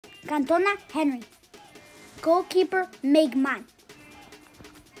Cantona Henry. Goalkeeper Megman.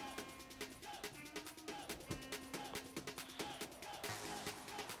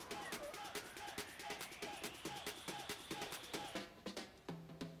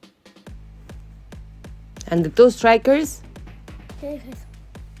 And the two strikers? The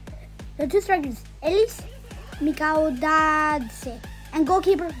two strikers, Ellis Mikaudadze, and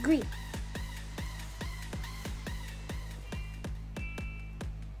goalkeeper Green.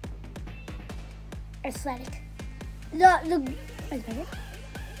 Athletic. The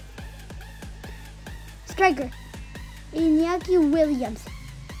striker, Iñaki Williams,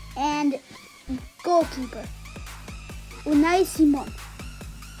 and goalkeeper, Unai Simon.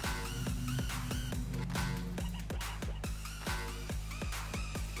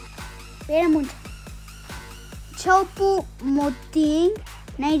 Chopu Moting,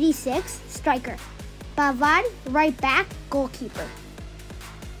 96, striker. Pavard, right back, goalkeeper.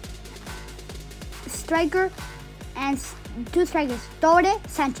 Striker and two strikers, Torre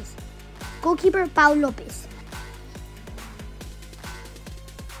Sanchez. Goalkeeper, Pau Lopez.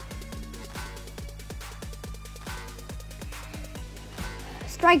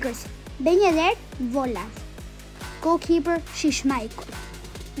 Strikers, Beneder Voland. Goalkeeper, Shishmaiko.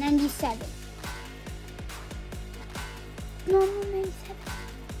 97. No, 97.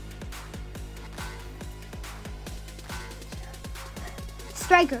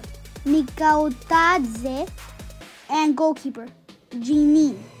 Striker, Mikautadze, and goalkeeper,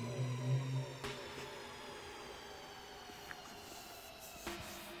 Jinin.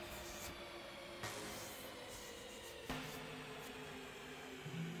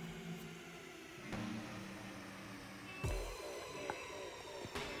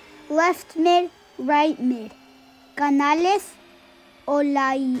 Left mid, right mid. Canales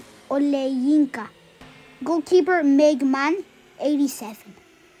Oleyinka. Goalkeeper Megman, 87.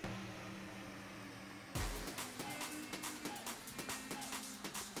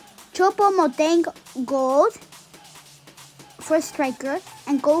 Chopo Moteng gold for striker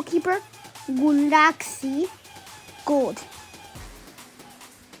and goalkeeper Gulaxi gold.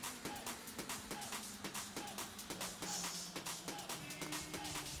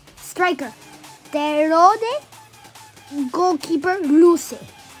 Striker Terode, goalkeeper Luce.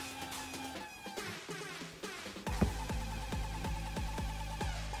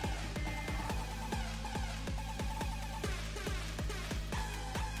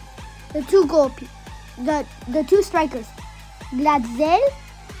 The two strikers, Glatzel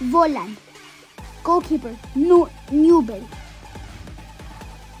Voland, goalkeeper Newell.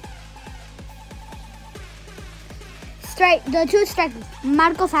 The two strikers,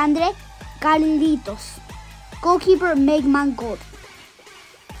 Marcos Andre Carlitos, goalkeeper Megman gold.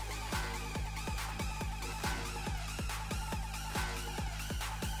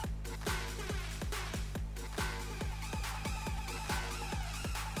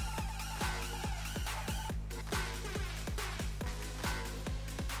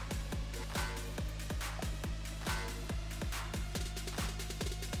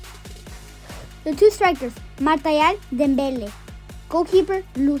 The two strikers, Martayal Dembele, goalkeeper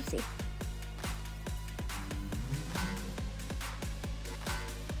Luce.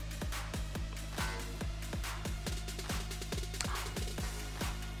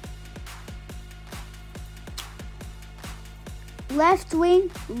 Left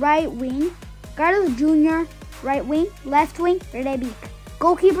wing, right wing, Carlos Jr., right wing, left wing, Rebic,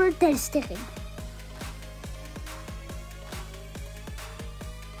 goalkeeper Ter Stegen.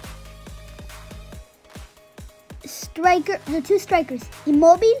 The two strikers,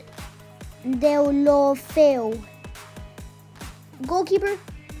 Immobile, Deulofeu, goalkeeper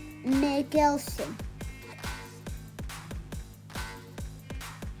Mikkelsen.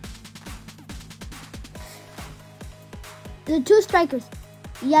 The two strikers,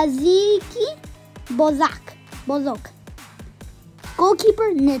 Yaziki Bozok,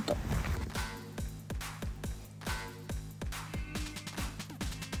 goalkeeper Neto.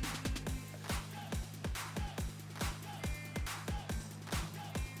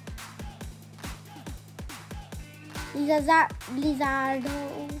 Lizarazu.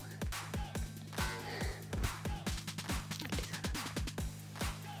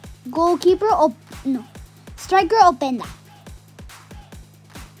 Goalkeeper striker Openda.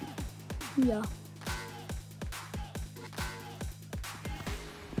 Yeah.